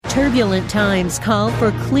Turbulent times call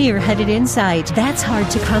for clear-headed insight. That's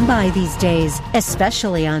hard to come by these days,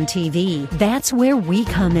 especially on TV. That's where we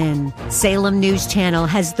come in. Salem News Channel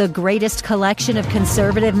has the greatest collection of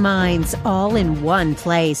conservative minds all in one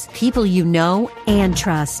place. People you know and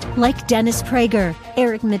trust, like Dennis Prager,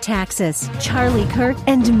 Eric Metaxas, Charlie Kirk,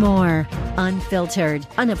 and more. Unfiltered,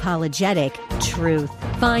 unapologetic truth.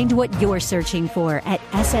 Find what you're searching for at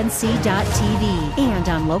snc.tv and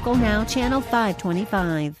on Local Now, Channel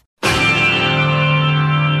 525.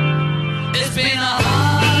 It's been a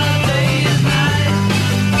hard day's night,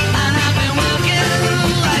 and I've been working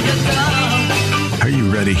like a dog. Are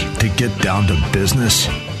you ready to get down to business?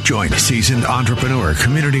 Join seasoned entrepreneur,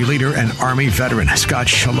 community leader, and Army veteran Scott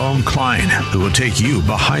Shalom Klein, who will take you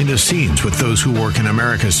behind the scenes with those who work in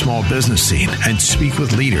America's small business scene and speak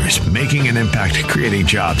with leaders making an impact, creating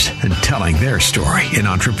jobs, and telling their story in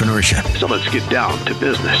entrepreneurship. So let's get down to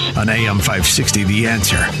business. On AM 560, The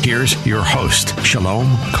Answer, here's your host,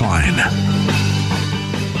 Shalom Klein.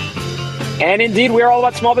 And indeed, we're all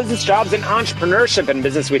about small business, jobs, and entrepreneurship. In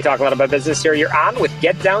business, we talk a lot about business here. You're on with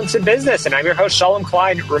Get Down to Business, and I'm your host, Shalom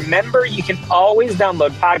Klein. Remember, you can always download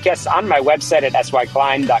podcasts on my website at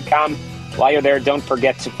syklein.com. While you're there, don't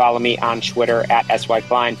forget to follow me on Twitter at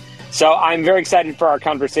syklein. So I'm very excited for our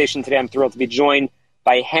conversation today. I'm thrilled to be joined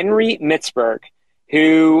by Henry Mintzberg,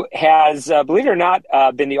 who has, believe it or not,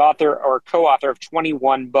 been the author or co-author of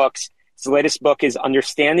 21 books. His latest book is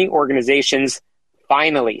Understanding Organizations,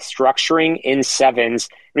 Finally, Structuring in Sevens.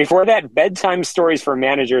 Before that, Bedtime Stories for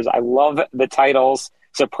Managers. I love the titles.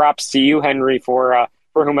 So props to you, Henry, for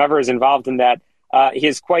whomever is involved in that. He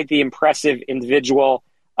is quite the impressive individual.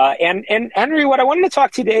 And Henry, what I wanted to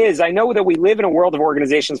talk today is, I know that we live in a world of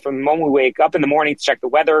organizations from the moment we wake up in the morning to check the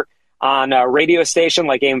weather on a radio station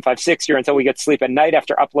like AM 560 or until we get to sleep at night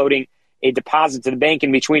after uploading a deposit to the bank.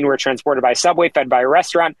 In between, we're transported by a subway, fed by a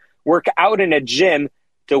restaurant, work out in a gym.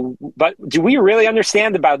 But do we really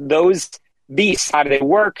understand about those beasts? How do they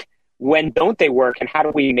work? When don't they work? And how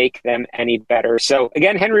do we make them any better? So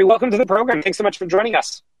again, Henry, welcome to the program. Thanks so much for joining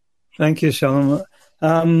us. Thank you, Shalom.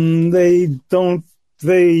 They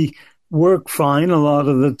work fine a lot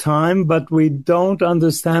of the time, but we don't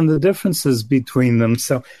understand the differences between them.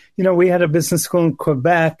 So, we had a business school in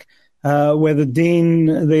Quebec where the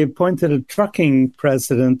dean, they appointed a trucking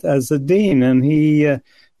president as a dean, and he...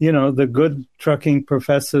 the good trucking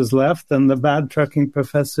professors left and the bad trucking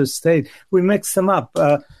professors stayed. We mixed them up.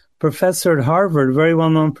 Professor at Harvard, very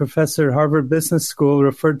well-known professor at Harvard Business School,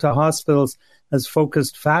 referred to hospitals as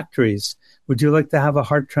focused factories. Would you like to have a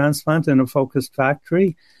heart transplant in a focused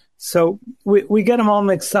factory? So we get them all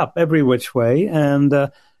mixed up every which way. And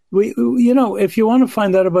if you want to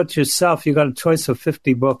find out about yourself, you got a choice of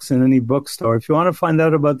 50 books in any bookstore. If you want to find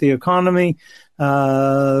out about the economy,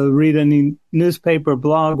 read any newspaper,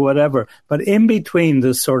 blog, whatever. But in between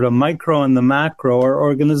the sort of micro and the macro are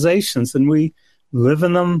organizations, and we live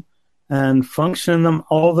in them and function in them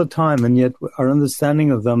all the time, and yet our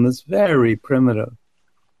understanding of them is very primitive.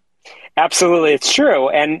 Absolutely, it's true.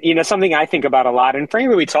 And, something I think about a lot, and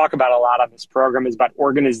frankly, we talk about a lot on this program, is about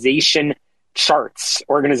organization charts.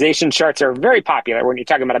 Organization charts are very popular when you're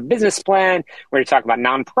talking about a business plan, when you're talking about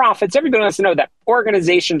nonprofits. Everybody wants to know that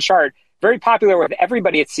organization chart. Very popular with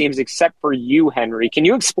everybody, it seems, except for you, Henry. Can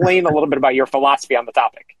you explain a little bit about your philosophy on the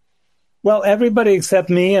topic? Well, everybody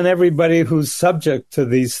except me and everybody who's subject to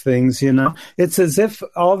these things, It's as if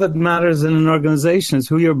all that matters in an organization is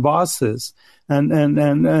who your boss is and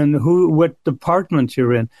what department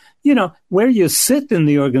you're in. Where you sit in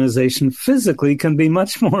the organization physically can be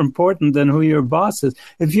much more important than who your boss is.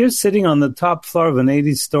 If you're sitting on the top floor of an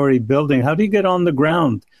 80-story building, how do you get on the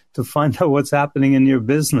ground to find out what's happening in your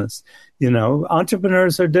business?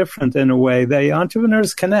 Entrepreneurs are different in a way.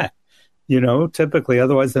 Entrepreneurs connect, typically,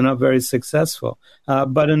 otherwise they're not very successful.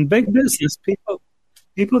 But in big business,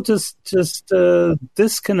 people just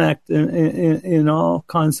disconnect in all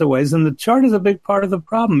kinds of ways. And the chart is a big part of the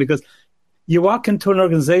problem, because you walk into an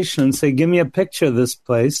organization and say, give me a picture of this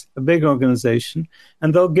place, a big organization,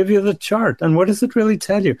 and they'll give you the chart. And what does it really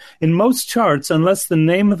tell you? In most charts, unless the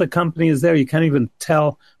name of the company is there, you can't even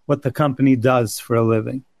tell what the company does for a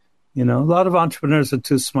living. A lot of entrepreneurs are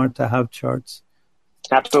too smart to have charts.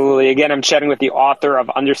 Absolutely. Again, I'm chatting with the author of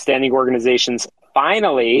Understanding Organizations,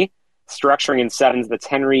 Finally, Structuring in Sevens. That's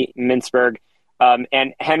Henry Mintzberg.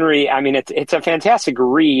 And Henry, it's a fantastic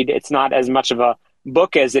read. It's not as much of a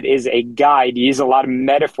book as it is a guide. You use a lot of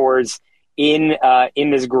metaphors in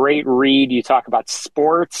this great read. You talk about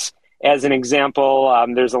sports as an example.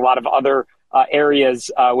 There's a lot of other areas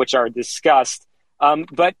which are discussed.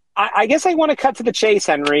 But I guess I want to cut to the chase,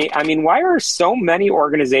 Henry. I mean, why are so many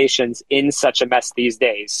organizations in such a mess these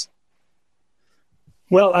days?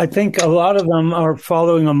 Well, I think a lot of them are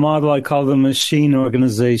following a model I call the machine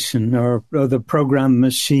organization or the program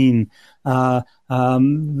machine.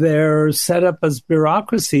 They're set up as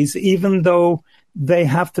bureaucracies, even though they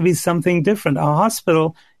have to be something different. A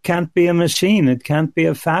hospital can't be a machine. It can't be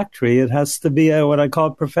a factory. It has to be what I call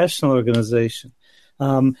a professional organization.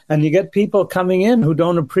 And you get people coming in who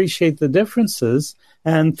don't appreciate the differences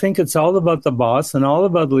and think it's all about the boss and all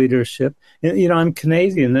about leadership. You know, I'm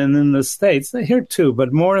Canadian, and in the States, here too,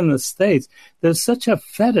 but more in the States, there's such a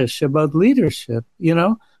fetish about leadership. You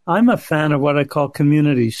know, I'm a fan of what I call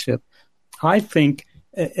communityship. I think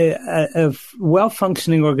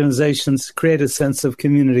well-functioning organizations create a sense of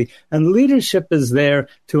community, and leadership is there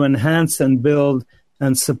to enhance and build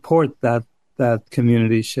and support that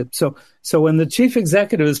communityship. So when the chief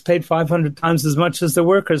executive is paid 500 times as much as the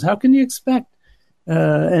workers, how can you expect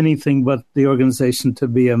anything but the organization to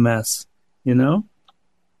be a mess, you know?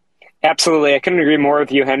 Absolutely. I couldn't agree more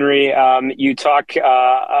with you, Henry. You talk,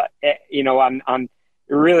 on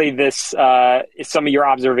really this, some of your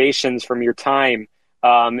observations from your time.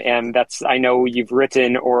 And I know you've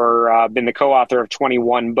written or been the co-author of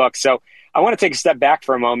 21 books. So I want to take a step back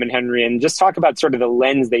for a moment, Henry, and just talk about sort of the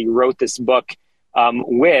lens that you wrote this book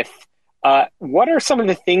with. What are some of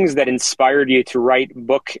the things that inspired you to write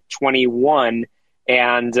book 21?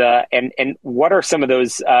 And what are some of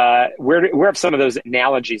those? Where have some of those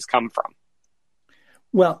analogies come from?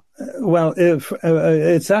 Well,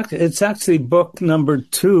 it's actually book number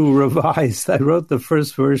 2 revised. I wrote the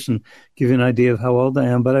first version, give you an idea of how old I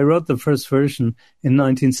am, but I wrote the first version in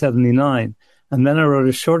 1979. And then I wrote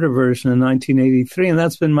a shorter version in 1983, and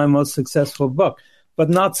that's been my most successful book, but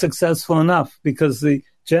not successful enough because the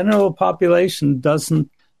general population doesn't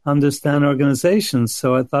understand organizations.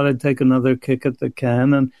 So I thought I'd take another kick at the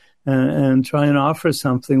can and try and offer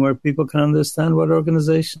something where people can understand what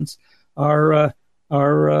organizations are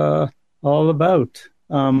all about.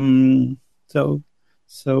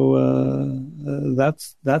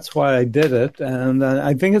 That's why I did it, and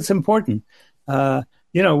I think it's important.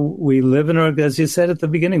 We live in, as you said at the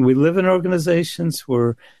beginning, we live in organizations.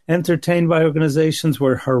 We're entertained by organizations.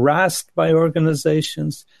 We're harassed by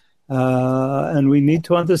organizations, and we need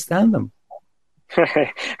to understand them.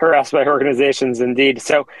 Harassed by organizations, indeed.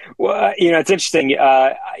 So, it's interesting.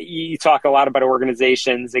 You talk a lot about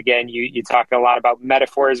organizations. Again, you talk a lot about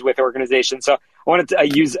metaphors with organizations. So I wanted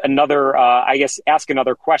to ask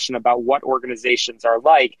another question about what organizations are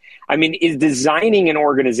like. I mean, is designing an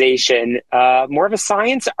organization more of a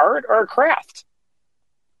science, art, or a craft?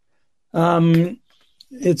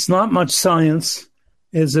 It's not much science.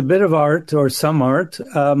 It's a bit of art or some art.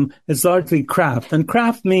 It's largely craft. And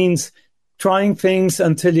craft means trying things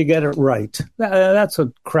until you get it right. That's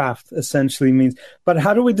what craft essentially means. But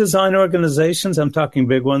how do we design organizations? I'm talking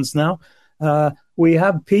big ones now. We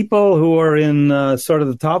have people who are in sort of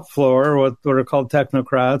the top floor, what are called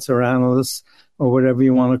technocrats or analysts or whatever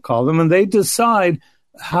you want to call them, and they decide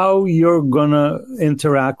how you're going to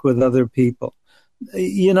interact with other people.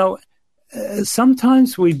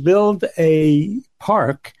 Sometimes we build a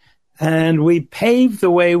park and we pave the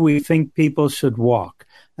way we think people should walk.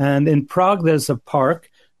 And in Prague, there's a park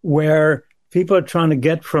where people are trying to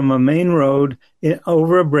get from a main road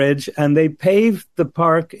over a bridge, and they paved the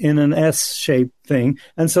park in an S-shaped thing.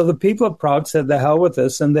 And so the people of Prague said, the hell with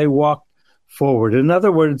this, and they walked forward. In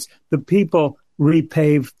other words, the people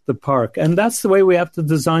repaved the park. And that's the way we have to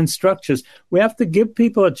design structures. We have to give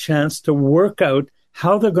people a chance to work out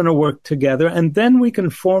how they're going to work together, and then we can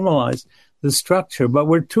formalize the structure. But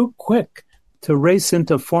we're too quick to race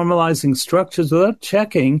into formalizing structures without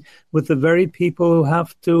checking with the very people who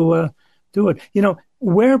have to do it.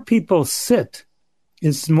 Where people sit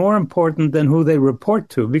is more important than who they report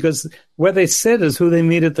to, because where they sit is who they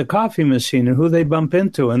meet at the coffee machine and who they bump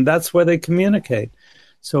into, and that's where they communicate.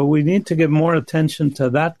 So we need to give more attention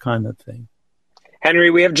to that kind of thing.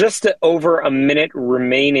 Henry, we have just over a minute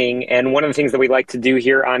remaining, and one of the things that we like to do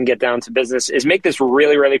here on Get Down to Business is make this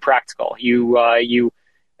really, really practical. You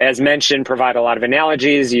as mentioned, provide a lot of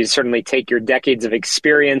analogies. You certainly take your decades of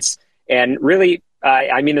experience and really,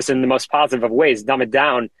 I mean this in the most positive of ways, dumb it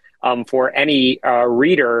down for any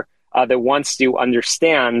reader that wants to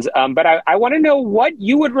understand. But I want to know what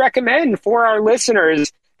you would recommend for our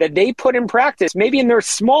listeners that they put in practice, maybe in their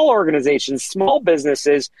small organizations, small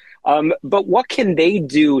businesses, but what can they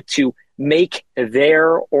do to make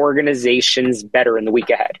their organizations better in the week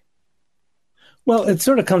ahead? Well, it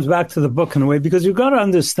sort of comes back to the book in a way, because you've got to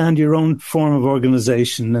understand your own form of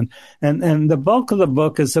organization. And the bulk of the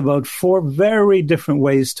book is about 4 very different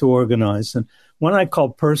ways to organize. And one I call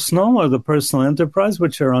personal, or the personal enterprise,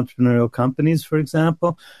 which are entrepreneurial companies, for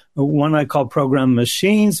example. One I call program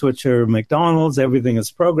machines, which are McDonald's. Everything is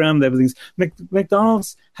programmed.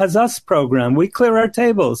 McDonald's has us programmed. We clear our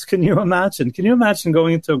tables. Can you imagine? Can you imagine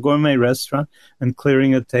going into a gourmet restaurant and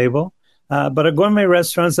clearing a table? But a gourmet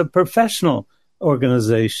restaurant is a professional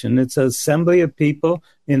organization. It's an assembly of people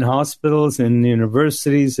in hospitals, in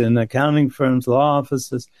universities, in accounting firms, law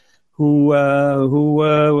offices, who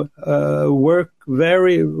work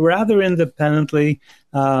rather independently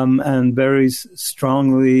and very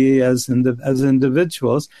strongly as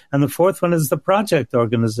individuals. And the fourth one is the project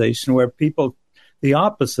organization, where people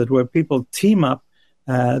team up.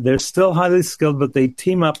 They're still highly skilled, but they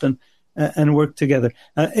team up and work together.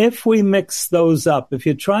 If we mix those up, if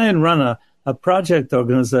you try and run a project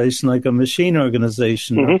organization like a machine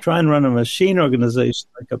organization, or try and run a machine organization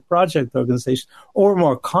like a project organization, or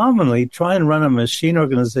more commonly, try and run a machine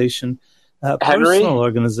organization, Henry, personal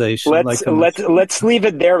organization. Let's leave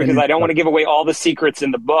it there, because I don't want to give away all the secrets in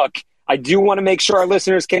the book. I do want to make sure our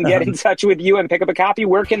listeners can get in touch with you and pick up a copy.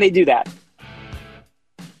 Where can they do that?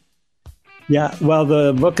 Yeah, well,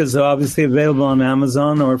 the book is obviously available on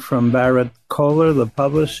Amazon or from Barrett Kohler, the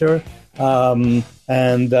publisher.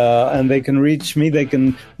 And they can reach me. They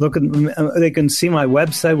can they can see my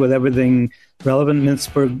website with everything relevant,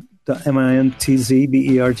 Mintzberg,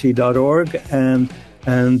 mintzbert.org,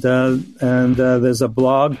 and there's a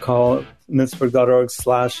blog called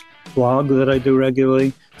mintzberg.org/blog that I do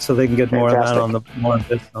regularly, so they can get more of that on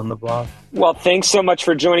the blog. Well, thanks so much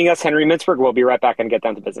for joining us, Henry Mintzberg. We'll be right back and get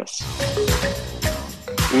down to business.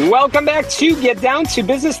 Welcome back to Get Down to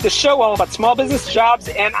Business, the show all about small business, jobs,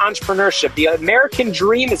 and entrepreneurship. The American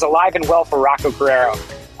dream is alive and well for Rocco Carrero.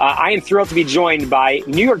 I am thrilled to be joined by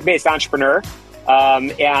New York-based entrepreneur,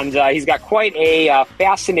 and he's got quite a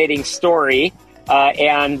fascinating story.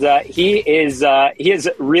 He is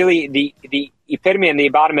really the epitome and the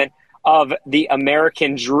embodiment of the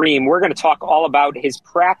American dream. We're going to talk all about his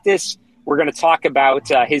practice. We're going to talk about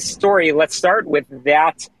his story. Let's start with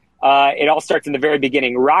that. It all starts in the very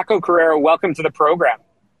beginning. Rocco Carrero, welcome to the program.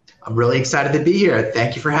 I'm really excited to be here.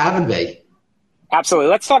 Thank you for having me.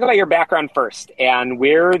 Absolutely. Let's talk about your background first and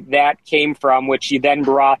where that came from, which you then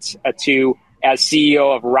brought to as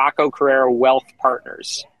CEO of Rocco Carrero Wealth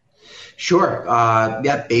Partners. Sure.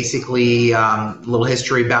 Basically, a little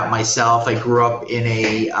history about myself. I grew up in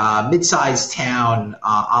a mid-sized town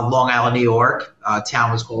on Long Island, New York.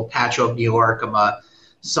 Town was called Patchogue, New York. I'm a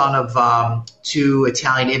son of 2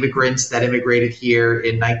 Italian immigrants that immigrated here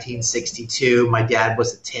in 1962. My dad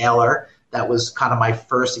was a tailor. That was kind of my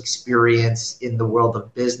first experience in the world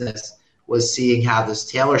of business, was seeing how this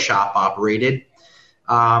tailor shop operated.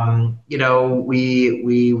 My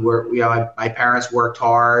parents worked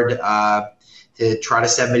hard to try to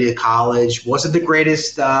send me to college. Wasn't the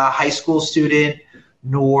greatest high school student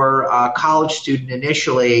nor college student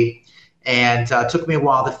initially. And took me a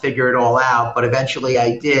while to figure it all out, but eventually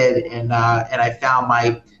I did, and I found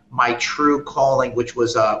my true calling, which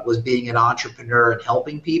was being an entrepreneur and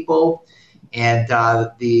helping people, and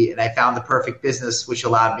I found the perfect business which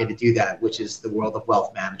allowed me to do that, which is the world of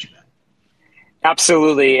wealth management.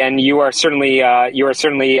 Absolutely, and you are certainly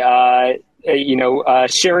sharing that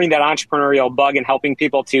entrepreneurial bug and helping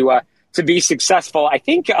people to be successful. I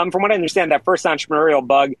think from what I understand, that first entrepreneurial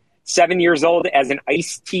bug. 7 years old as an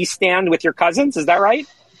iced tea stand with your cousins. Is that right?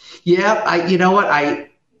 Yeah. I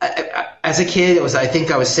as a kid, I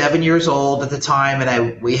think I was 7 years old at the time.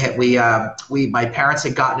 And my parents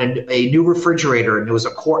had gotten a new refrigerator, and there was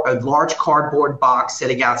a large cardboard box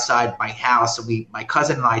sitting outside my house. And my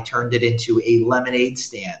cousin and I turned it into a lemonade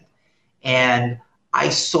stand. And I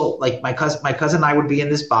sold, my cousin and I would be in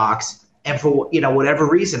this box. And for, whatever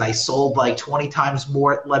reason, I sold like 20 times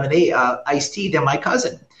more lemonade, iced tea than my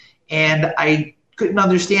cousin. And I couldn't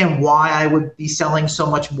understand why I would be selling so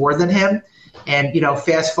much more than him. And,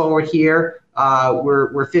 fast forward here,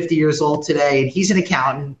 we're 50 years old today, and he's an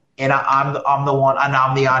accountant, and I'm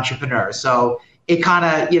the entrepreneur. So it kind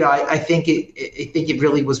of, I think it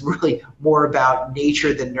really was really more about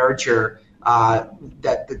nature than nurture,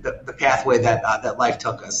 that the pathway that life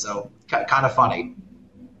took us. So kind of funny.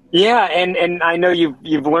 Yeah, and I know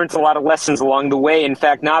you've learned a lot of lessons along the way. In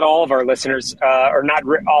fact, not all of our listeners, or not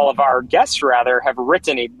all of our guests, rather, have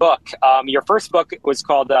written a book. Your first book was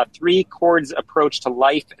called 3 Chords Approach to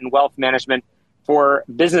Life and Wealth Management for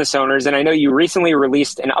Business Owners, and I know you recently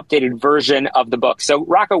released an updated version of the book. So,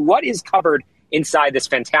 Rocco, what is covered inside this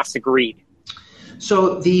fantastic read?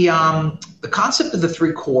 So the concept of the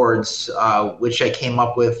three chords, which I came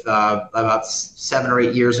up with about 7 or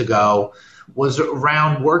 8 years ago, was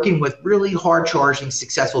around working with really hard-charging,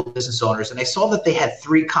 successful business owners, and I saw that they had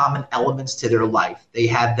three common elements to their life. They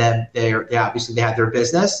had obviously they had their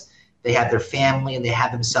business, they had their family, and they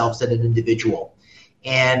had themselves as an individual.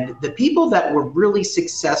 And the people that were really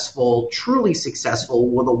successful, truly successful,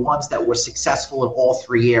 were the ones that were successful in all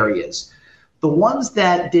three areas. The ones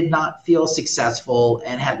that did not feel successful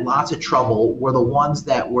and had lots of trouble were the ones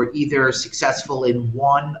that were either successful in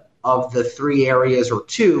one of the three areas or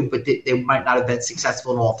two, but they might not have been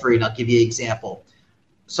successful in all three. And I'll give you an example.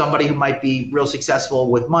 Somebody who might be real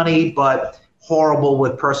successful with money, but horrible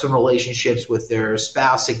with personal relationships with their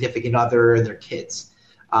spouse, significant other, and their kids.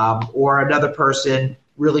 Or another person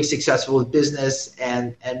really successful with business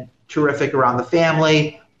and terrific around the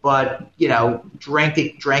family, but drank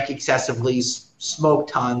excessively,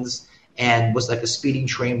 smoked tons, and was like a speeding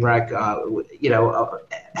train wreck,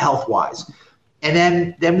 health-wise.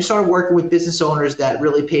 And then we started working with business owners that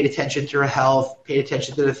really paid attention to their health, paid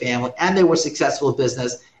attention to their family, and they were successful in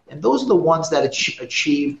business. And those are the ones that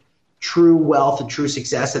achieved true wealth and true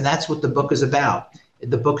success. And that's what the book is about.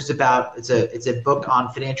 The book is about, it's a book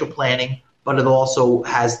on financial planning, but it also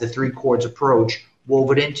has the three chords approach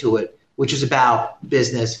woven into it, which is about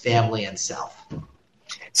business, family, and self.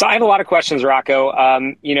 So I have a lot of questions,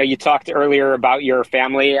 Rocco. You talked earlier about your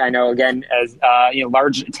family. I know, again, as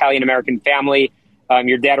large Italian-American family,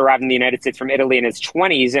 your dad arrived in the United States from Italy in his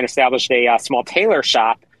 20s and established a small tailor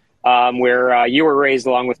shop where you were raised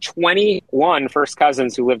along with 21 first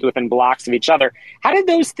cousins who lived within blocks of each other. How did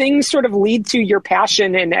those things sort of lead to your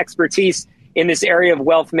passion and expertise in this area of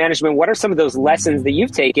wealth management? What are some of those lessons that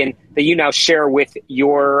you've taken that you now share with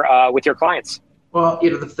your clients? Well,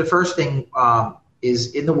 the first thing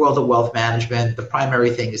is in the world of wealth management, the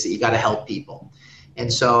primary thing is that you got to help people.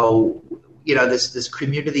 And so, this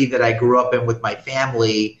community that I grew up in with my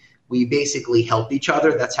family, we basically helped each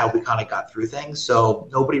other. That's how we kind of got through things. So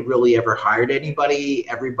nobody really ever hired anybody.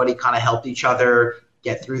 Everybody kind of helped each other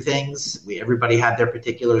get through things. Everybody had their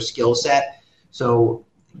particular skill set. So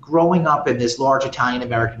growing up in this large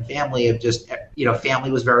Italian-American family of just,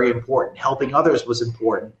 family was very important. Helping others was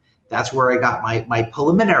important. That's where I got my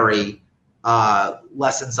preliminary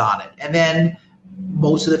lessons on it. And then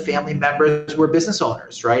most of the family members were business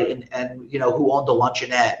owners, right? And who owned a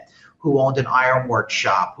luncheonette, who owned an ironwork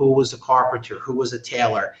shop, who was a carpenter, who was a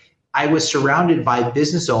tailor. I was surrounded by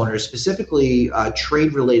business owners, specifically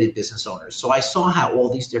trade-related business owners. So I saw how all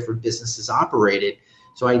these different businesses operated.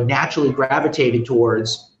 So I naturally gravitated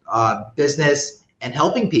towards business and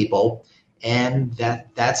helping people. And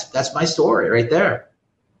that's my story right there.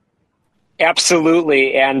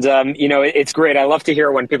 Absolutely. And, it's great. I love to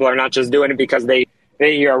hear when people are not just doing it because they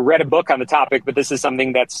read a book on the topic, but this is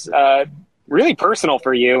something that's really personal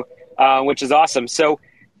for you, which is awesome. So,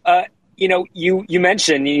 you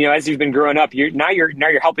mentioned, as you've been growing up,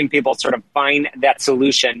 you're helping people sort of find that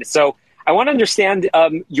solution. So I want to understand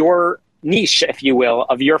your niche, if you will,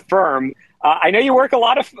 of your firm. I know you work a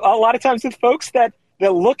lot of times with folks that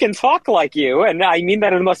look and talk like you, and I mean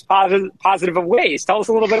that in the most positive of ways. Tell us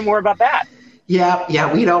a little bit more about that.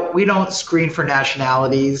 Yeah, we don't screen for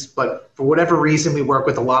nationalities, but for whatever reason, we work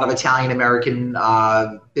with a lot of Italian American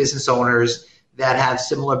business owners that have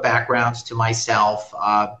similar backgrounds to myself,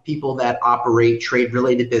 people that operate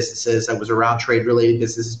trade-related businesses. I was around trade-related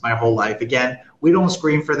businesses my whole life. Again, we don't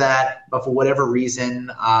screen for that, but for whatever reason,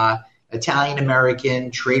 Italian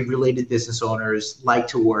American trade-related business owners like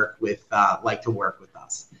to work with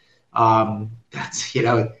us. That's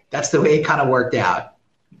the way it kind of worked out.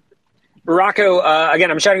 Rocco,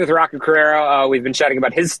 again, I'm chatting with Rocco Carrera. We've been chatting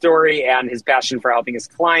about his story and his passion for helping his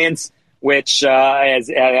clients, which,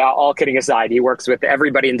 as all kidding aside, he works with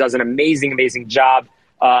everybody and does an amazing, amazing job.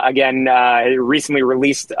 He recently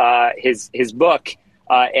released his book.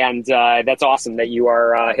 And that's awesome that you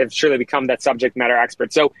have surely become that subject matter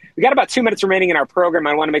expert. So we got about 2 minutes remaining in our program.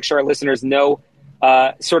 I want to make sure our listeners know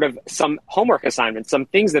sort of some homework assignments, some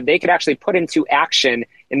things that they could actually put into action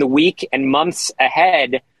in the week and months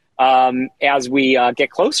ahead as we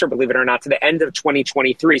get closer, believe it or not, to the end of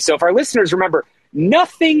 2023. So if our listeners remember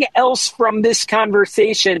nothing else from this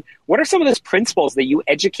conversation, what are some of those principles that you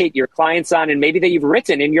educate your clients on and maybe that you've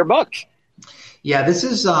written in your book? Yeah, this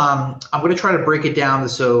is, I'm going to try to break it down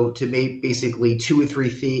to make basically two or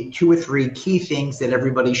three key things that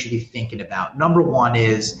everybody should be thinking about. Number one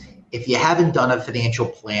is, if you haven't done a financial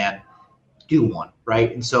plan, do one,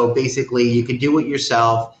 right? And so basically you can do it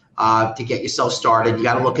yourself to get yourself started. You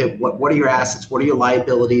got to look at what are your assets, what are your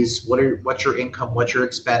liabilities, what's your income, what's your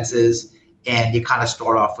expenses, and you kind of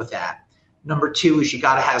start off with that. Number two is you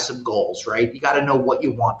got to have some goals, right? You got to know what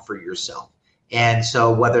you want for yourself. And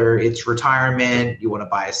so whether it's retirement, you want to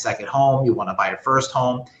buy a second home, you want to buy a first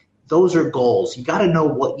home, those are goals. You got to know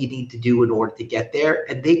what you need to do in order to get there.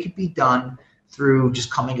 And they could be done through just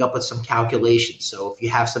coming up with some calculations. So if you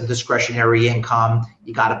have some discretionary income,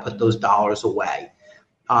 you got to put those dollars away.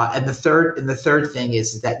 And the third thing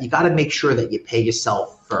is that you got to make sure that you pay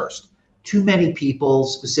yourself first. Too many people,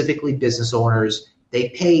 specifically business owners, they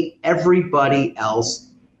pay everybody else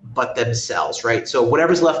but themselves, right? So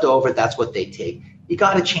whatever's left over, that's what they take. You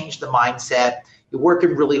got to change the mindset. You're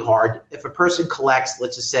working really hard. If a person collects,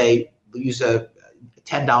 let's just say, use a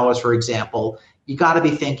 $10, for example, you got to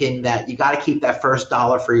be thinking that you got to keep that first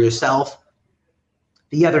dollar for yourself.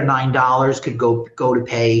 The other $9 could go to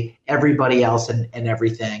pay everybody else and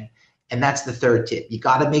everything. And that's the third tip. You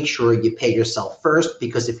got to make sure you pay yourself first,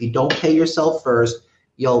 because if you don't pay yourself first,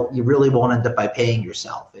 you really won't end up by paying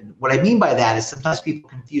yourself. And what I mean by that is sometimes people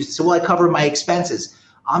confuse. So, well, I cover my expenses.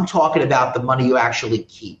 I'm talking about the money you actually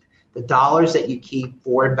keep, the dollars that you keep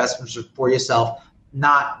for investments for yourself,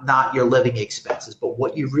 not your living expenses, but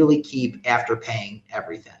what you really keep after paying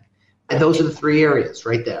everything. And those are the three areas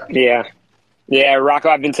right there. Yeah, Rocco,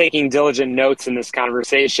 I've been taking diligent notes in this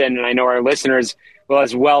conversation, and I know our listeners will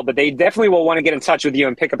as well, but they definitely will want to get in touch with you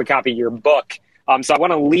and pick up a copy of your book. So I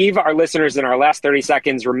want to leave our listeners in our last 30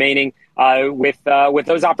 seconds remaining with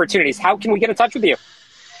those opportunities. How can we get in touch with you?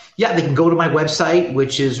 Yeah, they can go to my website,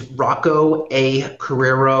 which is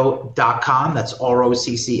roccoacarrero.com. That's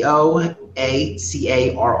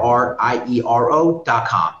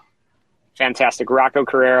ROCCOACARRIERO.com. Fantastic. Rocco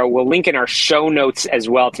Carrero. We'll link in our show notes as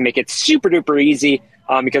well to make it super duper easy,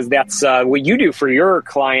 because that's what you do for your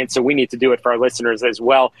clients. So we need to do it for our listeners as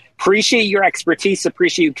well. Appreciate your expertise.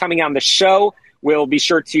 Appreciate you coming on the show. We'll be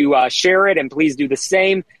sure to share it, and please do the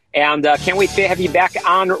same. And can't wait to have you back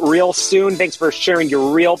on real soon. Thanks for sharing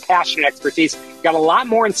your real passion and expertise. Got a lot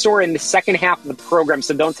more in store in the second half of the program,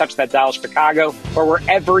 so don't touch that dial, Chicago, or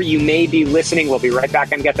wherever you may be listening. We'll be right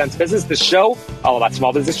back on Get Down to Business, the show all about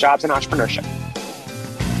small business, jobs, and entrepreneurship.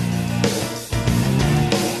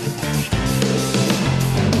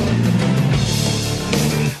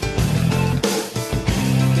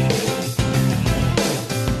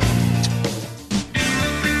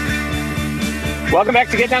 Welcome back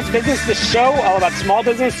to Get Down to Business, the show all about small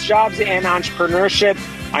business, jobs, and entrepreneurship.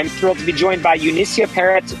 I'm thrilled to be joined by Eunicia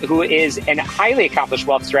Parrott, who is a highly accomplished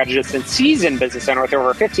wealth strategist and seasoned business owner with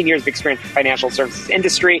over 15 years of experience in the financial services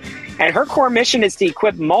industry. And her core mission is to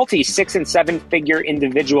equip multi-6- and 7-figure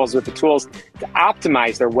individuals with the tools to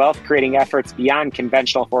optimize their wealth-creating efforts beyond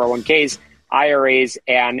conventional 401ks, IRAs,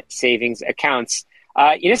 and savings accounts.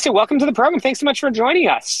 Eunicia, welcome to the program. Thanks so much for joining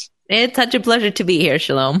us. It's such a pleasure to be here,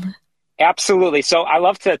 Shalom. Absolutely. So I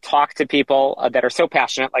love to talk to people that are so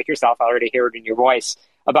passionate like yourself, I already hear it in your voice,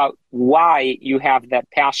 about why you have that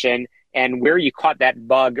passion and where you caught that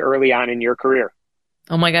bug early on in your career.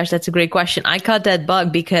 Oh my gosh, that's a great question. I caught that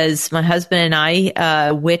bug because my husband and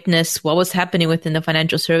I witnessed what was happening within the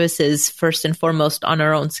financial services first and foremost on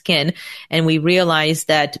our own skin. And we realized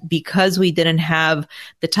that because we didn't have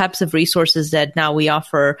the types of resources that now we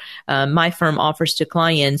offer, my firm offers to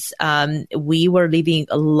clients, we were leaving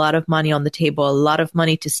a lot of money on the table, a lot of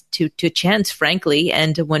money to chance, frankly.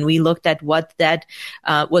 And when we looked at what that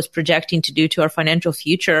was projecting to do to our financial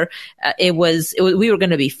future, we were going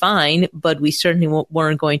to be fine, but we certainly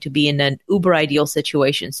weren't going to be in an uber ideal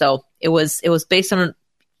situation. So it was based on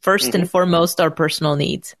first and foremost our personal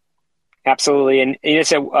needs. Absolutely. And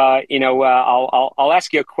I'll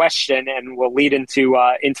ask you a question and we'll lead into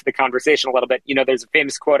the conversation a little bit. There's a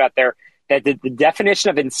famous quote out there that the definition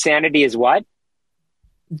of insanity is what?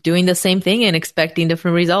 Doing the same thing and expecting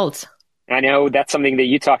different results. I know that's something that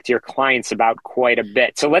you talk to your clients about quite a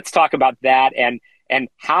bit. So let's talk about that and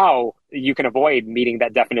how you can avoid meeting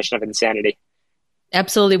that definition of insanity.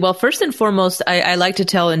 Absolutely. Well, first and foremost, I like to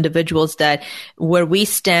tell individuals that where we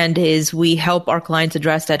stand is we help our clients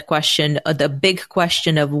address that question, the big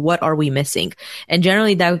question of what are we missing? And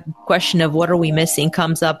generally that question of what are we missing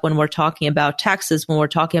comes up when we're talking about taxes, when we're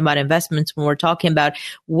talking about investments, when we're talking about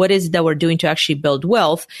what is it that we're doing to actually build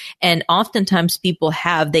wealth. And oftentimes people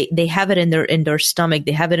they have it in their stomach.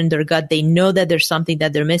 They have it in their gut. They know that there's something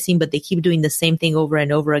that they're missing, but they keep doing the same thing over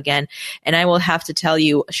and over again. And I will have to tell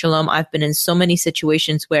you, Shalom, I've been in so many situations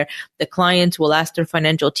where the clients will ask their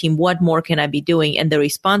financial team, what more can I be doing? And the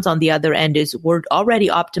response on the other end is, we're already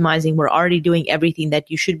optimizing. We're already doing everything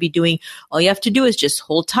that you should be doing. All you have to do is just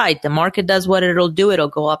hold tight. The market does what it'll do. It'll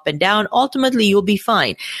go up and down. Ultimately, you'll be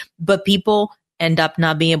fine. But people end up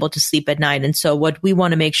not being able to sleep at night. And so what we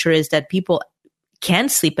want to make sure is that people can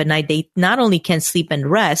sleep at night. They not only can sleep and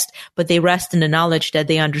rest, but they rest in the knowledge that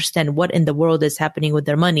they understand what in the world is happening with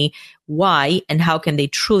their money, why, and how can they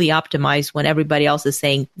truly optimize when everybody else is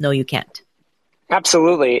saying, no, you can't.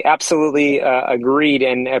 Absolutely. Agreed,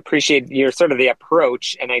 and appreciate your sort of the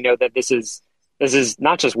approach. And I know that this is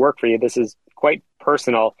not just work for you. This is quite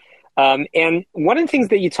personal. And one of the things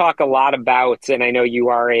that you talk a lot about, and I know you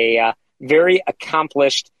are a very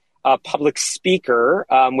accomplished public speaker,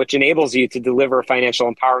 which enables you to deliver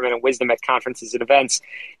financial empowerment and wisdom at conferences and events,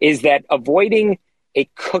 is that avoiding a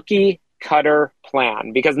cookie cutter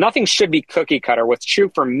plan, because nothing should be cookie cutter. What's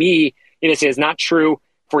true for me, is not true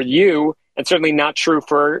for you, and certainly not true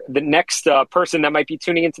for the next person that might be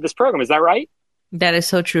tuning into this program. Is that right? That is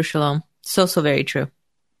so true, Shalom. So very true.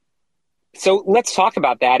 So let's talk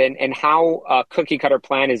about that and how a cookie cutter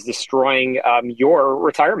plan is destroying your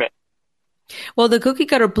retirement. Well, the cookie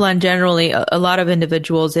cutter plan, generally, a lot of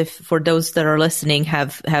individuals, if for those that are listening,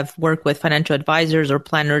 have worked with financial advisors or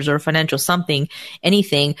planners or financial something,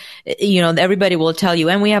 anything, everybody will tell you,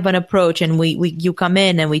 and we have an approach, and you come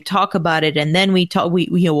in and we talk about it, and then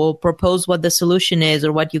we'll propose what the solution is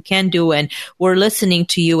or what you can do, and we're listening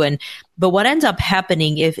to you. But what ends up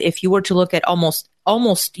happening, if you were to look at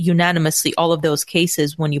almost unanimously all of those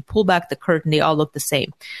cases, when you pull back the curtain, they all look the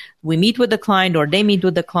same. We meet with the client, or they meet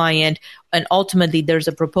with the client, and ultimately there's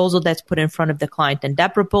a proposal that's put in front of the client. And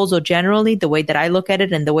that proposal, generally, the way that I look at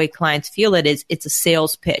it and the way clients feel it is, it's a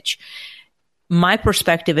sales pitch. My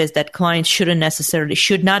perspective is that clients should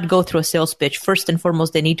not go through a sales pitch. First and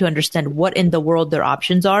foremost, they need to understand what in the world their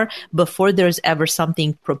options are before there's ever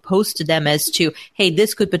something proposed to them as to, hey,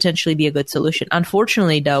 this could potentially be a good solution.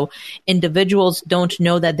 Unfortunately, though, individuals don't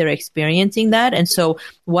know that they're experiencing that. And so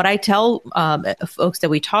what I tell folks that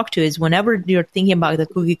we talk to is, whenever you're thinking about the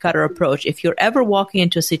cookie cutter approach, if you're ever walking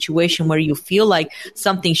into a situation where you feel like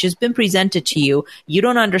something's just been presented to you, you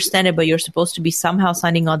don't understand it, but you're supposed to be somehow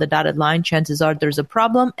signing on the dotted line, chances are there's a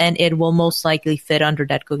problem, and it will most likely fit under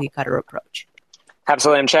that cookie cutter approach.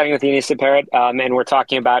 Absolutely. I'm chatting with Yunisa Parrott, and we're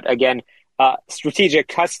talking about, again, strategic,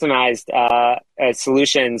 customized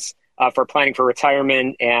solutions for planning for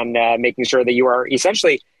retirement and making sure that you are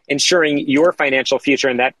essentially ensuring your financial future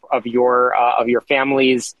and that of your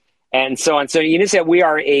families and so on. So Yunisa, we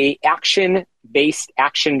are a action-based,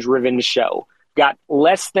 action-driven show. Got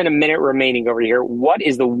less than a minute remaining over here. What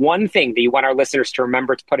is the one thing that you want our listeners to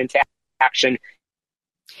remember to put into action?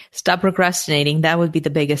 Stop procrastinating. That would be the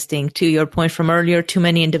biggest thing. To your point from earlier, too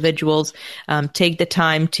many individuals take the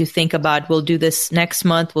time to think about, we'll do this next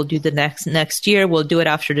month, we'll do the next year, we'll do it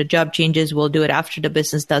after the job changes, we'll do it after the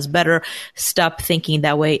business does better. Stop thinking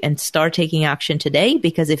that way and start taking action today,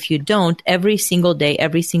 because if you don't, every single day,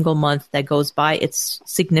 every single month that goes by, it's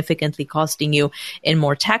significantly costing you in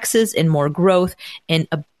more taxes, in more growth, and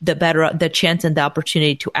the chance and the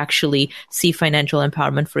opportunity to actually see financial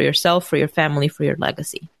empowerment for yourself, for your family, for your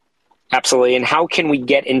legacy. Absolutely. And how can we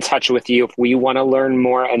get in touch with you if we want to learn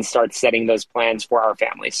more and start setting those plans for our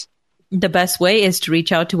families? The best way is to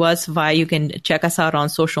reach out to us you can check us out on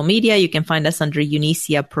social media. You can find us under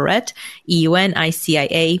Yunisia Parrott,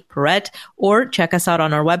 EUNICIA Parrott, or check us out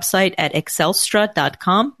on our website at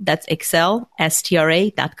excelstra.com. That's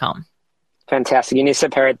excelstra.com. Fantastic.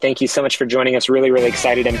 Yunisa Parrott, thank you so much for joining us. Really, really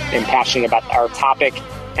excited and passionate about our topic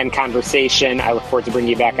and conversation. I look forward to bringing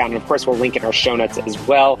you back on. And of course, we'll link in our show notes as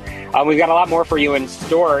well. We've got a lot more for you in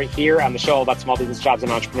store here on the show about small business, jobs,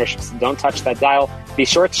 and entrepreneurship. So don't touch that dial. Be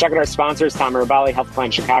sure to check out our sponsors, Tom Mirabali,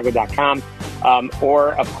 healthplanchicago.com.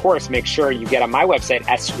 Or, of course, make sure you get on my website,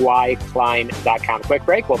 syklein.com. Quick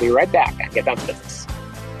break. We'll be right back and get down to business.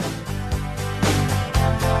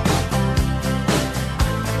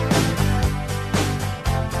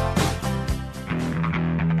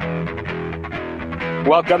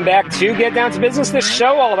 Welcome back to Get Down to Business, the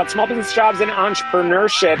show all about small business, jobs, and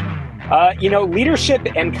entrepreneurship. Leadership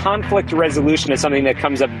and conflict resolution is something that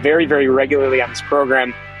comes up very, very regularly on this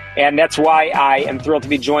program. And that's why I am thrilled to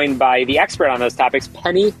be joined by the expert on those topics,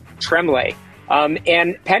 Penny Tremblay.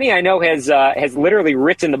 And Penny, I know, has literally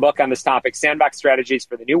written the book on this topic, Sandbox Strategies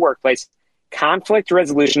for the New Workplace, Conflict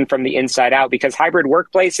Resolution from the Inside Out, because hybrid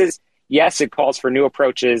workplaces, yes, it calls for new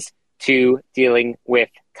approaches to dealing with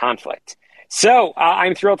conflict. So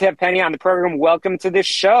I'm thrilled to have Penny on the program. Welcome to this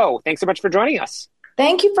show. Thanks so much for joining us.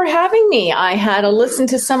 Thank you for having me. I had a listen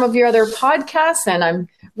to some of your other podcasts, and I'm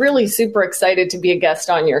really super excited to be a guest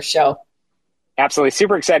on your show. Absolutely.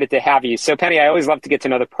 Super excited to have you. So, Penny, I always love to get to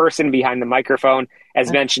know the person behind the microphone.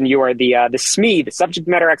 As mentioned, you are the SME, the subject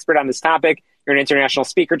matter expert on this topic. You're an international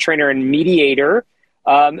speaker, trainer, and mediator.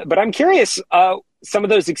 But I'm curious, some of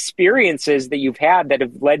those experiences that you've had that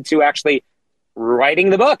have led to actually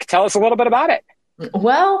writing the book. Tell us a little bit about it.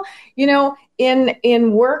 Well,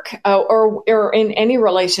 in work or in any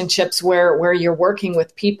relationships where you're working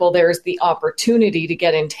with people, there's the opportunity to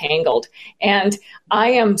get entangled. And I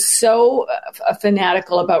am so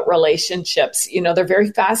fanatical about relationships. They're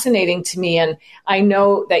very fascinating to me. And I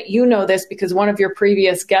know that you know this because one of your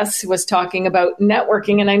previous guests was talking about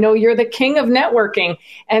networking. And I know you're the king of networking.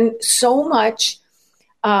 And so much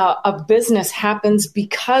of business happens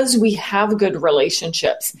because we have good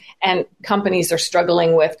relationships, and companies are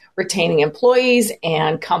struggling with retaining employees,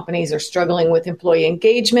 and companies are struggling with employee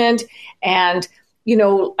engagement. And,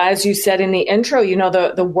 as you said in the intro,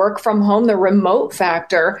 the work from home, the remote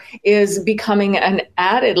factor is becoming an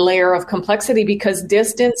added layer of complexity because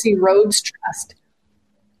distance erodes trust.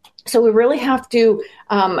 So we really have to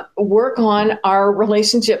work on our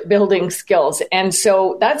relationship building skills. And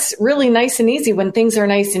so that's really nice and easy when things are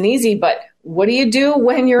nice and easy. But what do you do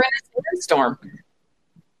when you're in a sandstorm?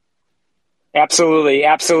 Absolutely.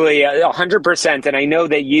 100%. And I know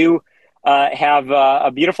that you have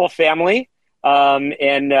a beautiful family.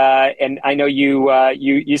 And I know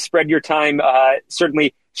you spread your time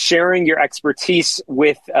certainly sharing your expertise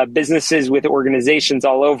with businesses, with organizations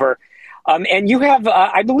all over. And you have,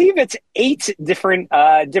 I believe it's 8 different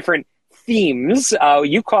themes.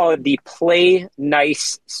 You call it the Play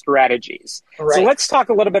Nice strategies. Right. So let's talk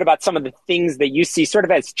a little bit about some of the things that you see sort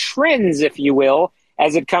of as trends, if you will,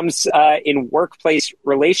 as it comes in workplace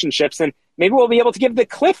relationships. And maybe we'll be able to give the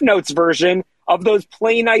Cliff Notes version of those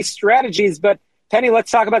Play Nice strategies. But Penny,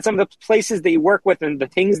 let's talk about some of the places that you work with and the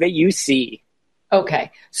things that you see.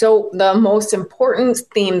 Okay, so the most important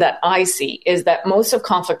theme that I see is that most of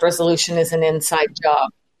conflict resolution is an inside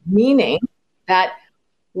job, meaning that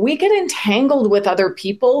we get entangled with other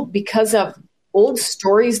people because of old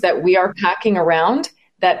stories that we are packing around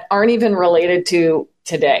that aren't even related to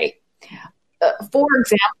today. For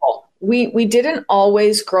example, we didn't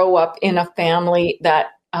always grow up in a family that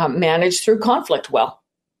managed through conflict well.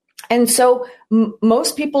 And so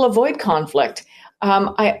most people avoid conflict.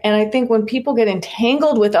 I think when people get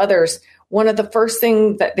entangled with others, one of the first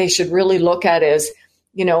things that they should really look at is,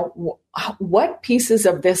 what pieces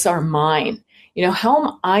of this are mine? How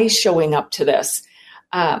am I showing up to this?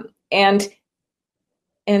 And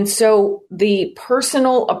so the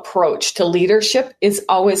personal approach to leadership is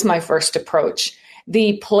always my first approach.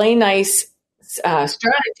 The Play Nice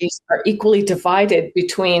strategies are equally divided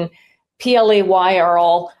between PLAY are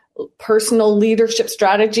all personal leadership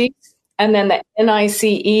strategies. And then the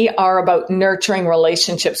NICE are about nurturing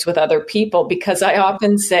relationships with other people, because I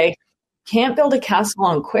often say, can't build a castle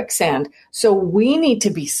on quicksand. So we need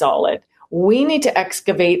to be solid. We need to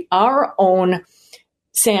excavate our own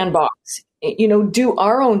sandbox, do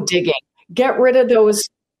our own digging, get rid of those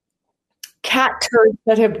cat turds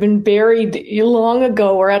that have been buried long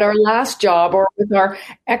ago or at our last job or with our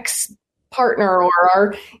ex-partner or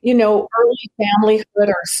our, early familyhood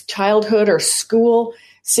or childhood or school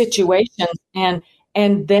situations, and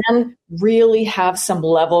then really have some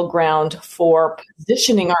level ground for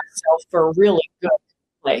positioning ourselves for really good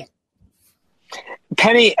play.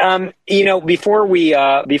 Penny, before we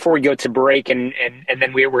go to break and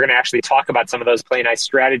then we're going to actually talk about some of those Play Nice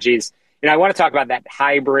strategies, I want to talk about that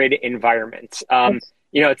hybrid environment.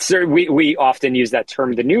 We often use that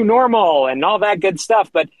term, the new normal and all that good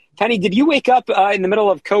stuff. But Penny, did you wake up in the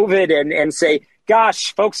middle of COVID and say,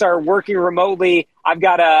 gosh, folks are working remotely, I've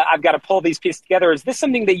got to pull these pieces together? Is this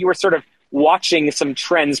something that you were sort of watching some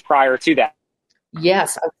trends prior to that?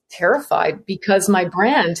 Yes, I was terrified because my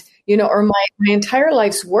brand, or my entire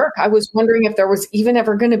life's work, I was wondering if there was even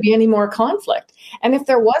ever going to be any more conflict. And if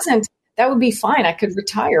there wasn't, that would be fine. I could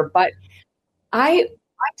retire. But I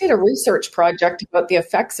did a research project about the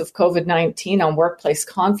effects of COVID-19 on workplace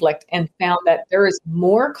conflict and found that there is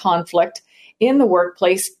more conflict in the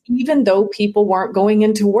workplace, even though people weren't going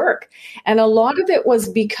into work. And a lot of it was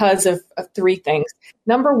because of 3 things.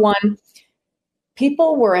 Number one,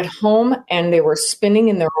 people were at home and they were spinning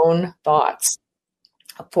in their own thoughts.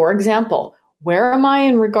 For example, where am I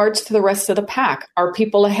in regards to the rest of the pack? Are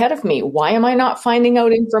people ahead of me? Why am I not finding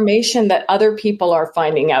out information that other people are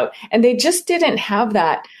finding out? And they just didn't have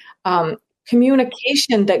that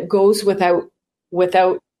communication that goes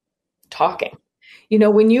without talking.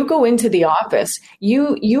 When you go into the office,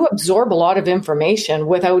 you absorb a lot of information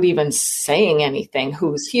without even saying anything.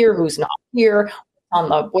 Who's here, who's not here,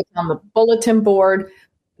 what's on the bulletin board,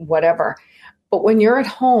 whatever. But when you're at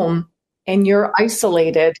home and you're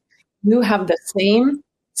isolated, you have the same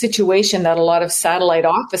situation that a lot of satellite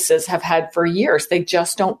offices have had for years. They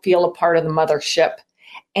just don't feel a part of the mothership.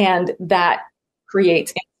 And that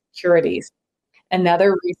creates insecurities.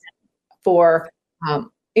 Another reason for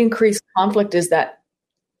increased conflict is that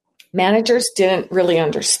managers didn't really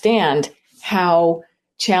understand how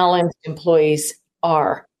challenged employees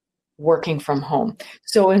are working from home.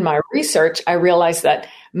 So in my research, I realized that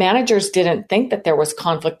managers didn't think that there was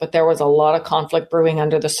conflict, but there was a lot of conflict brewing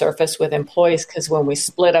under the surface with employees, because when we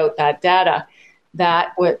split out that data,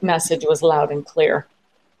 that message was loud and clear.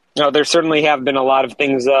 No, there certainly have been a lot of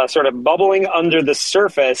things sort of bubbling under the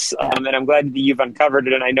surface, and I'm glad that you've uncovered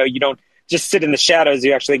it. And I know you don't just sit in the shadows,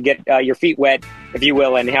 you actually get your feet wet, if you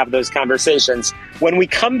will, and have those conversations. When we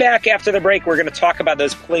come back after the break, we're going to talk about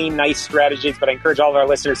those Play Nice strategies, but I encourage all of our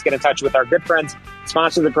listeners to get in touch with our good friends,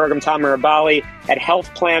 sponsor of the program, Tom Mirabali, at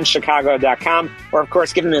healthplanchicago.com, or, of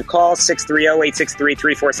course, give them a call,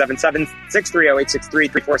 630-863-3477,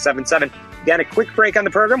 630-863-3477. Again, a quick break on the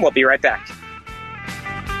program. We'll be right back.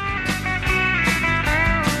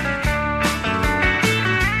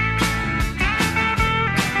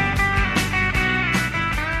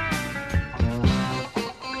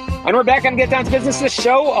 And we're back on Get Down to Business, this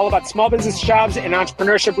show all about small business, jobs, and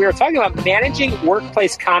entrepreneurship. We are talking about managing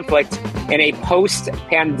workplace conflict in a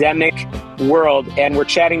post-pandemic world. And we're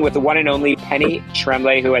chatting with the one and only Penny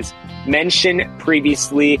Tremblay, who, has mentioned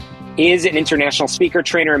previously, is an international speaker,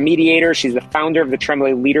 trainer, and mediator. She's the founder of the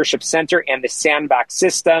Tremblay Leadership Center and the Sandbox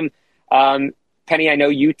System. Penny, I know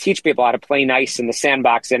you teach people how to play nice in the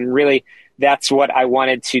sandbox, and really that's what I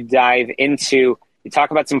wanted to dive into. You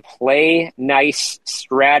talk about some play nice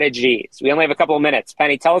strategies. We only have a couple of minutes.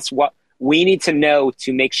 Penny, tell us what we need to know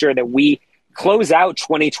to make sure that we close out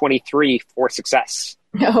 2023 for success.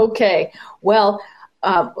 Okay. Well,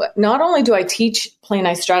 not only do I teach play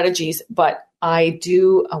nice strategies, but I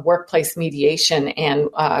do a workplace mediation and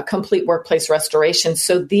complete workplace restoration.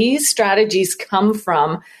 So these strategies come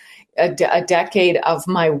from a decade of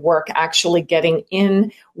my work actually getting in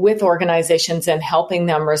with organizations and helping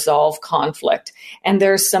them resolve conflict. And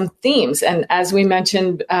there's some themes. And as we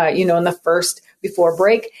mentioned, in the first, before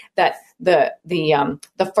break, that the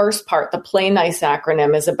first part, the Play Nice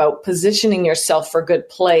acronym, is about positioning yourself for good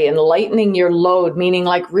play and lightening your load, meaning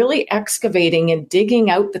like really excavating and digging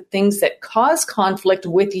out the things that cause conflict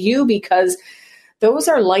with you, because those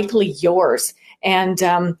are likely yours. And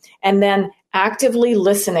then actively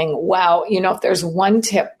listening. Wow. If there's one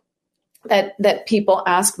tip that people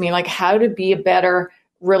ask me, like how to be a better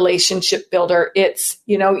relationship builder, it's,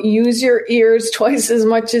 use your ears twice as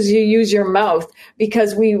much as you use your mouth,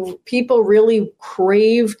 because people really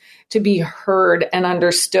crave to be heard and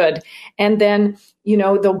understood. And then,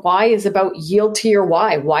 the why is about yield to your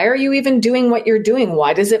why. Why are you even doing what you're doing?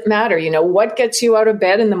 Why does it matter? What gets you out of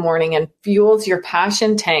bed in the morning and fuels your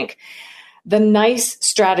passion tank? The nice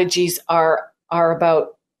strategies are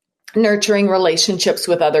about nurturing relationships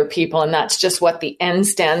with other people, and that's just what the N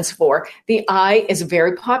stands for. The I is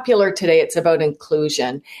very popular today. It's about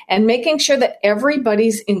inclusion and making sure that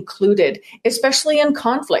everybody's included, especially in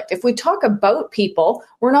conflict. If we talk about people,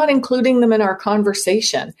 we're not including them in our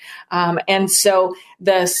conversation. And so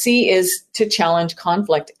the C is to challenge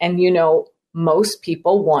conflict. And most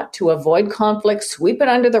people want to avoid conflict, sweep it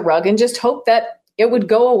under the rug, and just hope that it would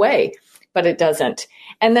go away. But it doesn't.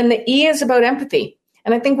 And then the E is about empathy.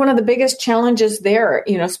 And I think one of the biggest challenges there,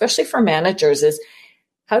 especially for managers, is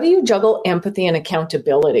how do you juggle empathy and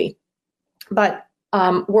accountability? But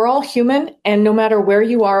we're all human, and no matter where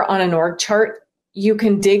you are on an org chart, you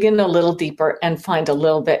can dig in a little deeper and find a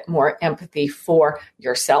little bit more empathy for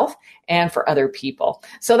yourself and for other people.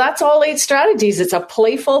 So that's all 8 strategies. It's a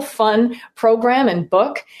playful, fun program and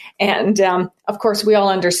book. And of course, we all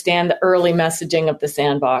understand the early messaging of the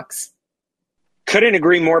sandbox. Couldn't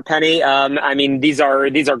agree more, Penny. These are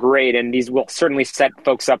great, and these will certainly set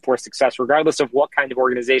folks up for success, regardless of what kind of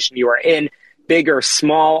organization you are in, big or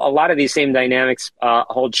small. A lot of these same dynamics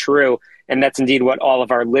hold true, and that's indeed what all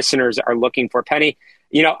of our listeners are looking for. Penny,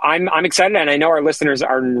 I'm excited, and I know our listeners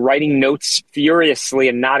are writing notes furiously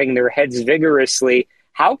and nodding their heads vigorously.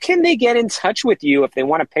 How can they get in touch with you if they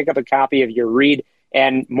want to pick up a copy of your read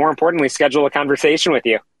and, more importantly, schedule a conversation with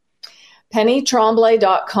you?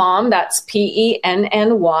 PennyTremblay.com. That's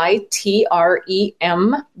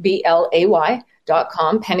PennyTremblay.com.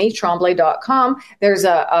 PennyTremblay.com. There's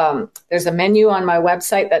a menu on my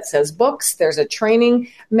website that says books. There's a training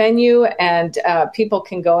menu, and people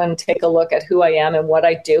can go and take a look at who I am and what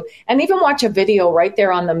I do, and even watch a video right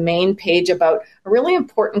there on the main page about a really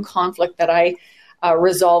important conflict that I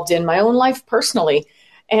resolved in my own life personally.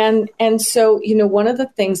 And so, one of the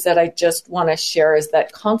things that I just want to share is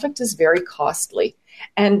that conflict is very costly.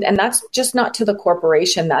 And that's just not to the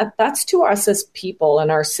corporation. That's to us as people and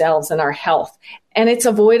ourselves and our health. And it's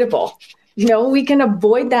avoidable. We can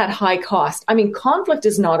avoid that high cost. Conflict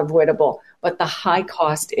is not avoidable. but the high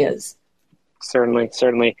cost is.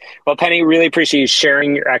 Certainly. Well, Penny, really appreciate you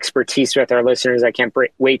sharing your expertise with our listeners. I can't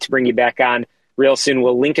wait to bring you back on real soon.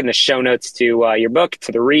 We'll link in the show notes to your book,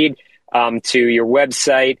 to the read, to your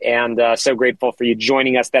website, and so grateful for you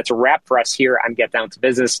joining us. That's a wrap for us here on Get Down to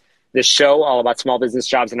Business, this show all about small business,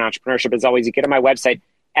 jobs, and entrepreneurship. As always, you get on my website,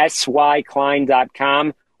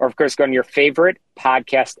 SYKlein.com, or of course, go to your favorite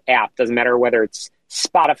podcast app. Doesn't matter whether it's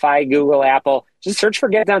Spotify, Google, Apple. Just search for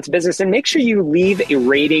Get Down to Business and make sure you leave a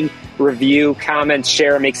rating, review, comment,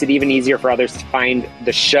 share. It makes it even easier for others to find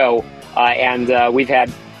the show. And we've had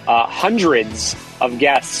hundreds of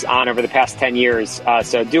guests on over the past 10 years.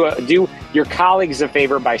 So do your colleagues a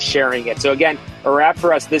favor by sharing it. So again, a wrap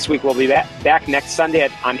for us this week. We'll be back next Sunday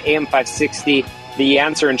on AM 560, The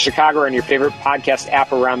Answer in Chicago, and your favorite podcast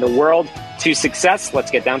app around the world. To success, let's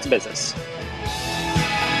get down to business.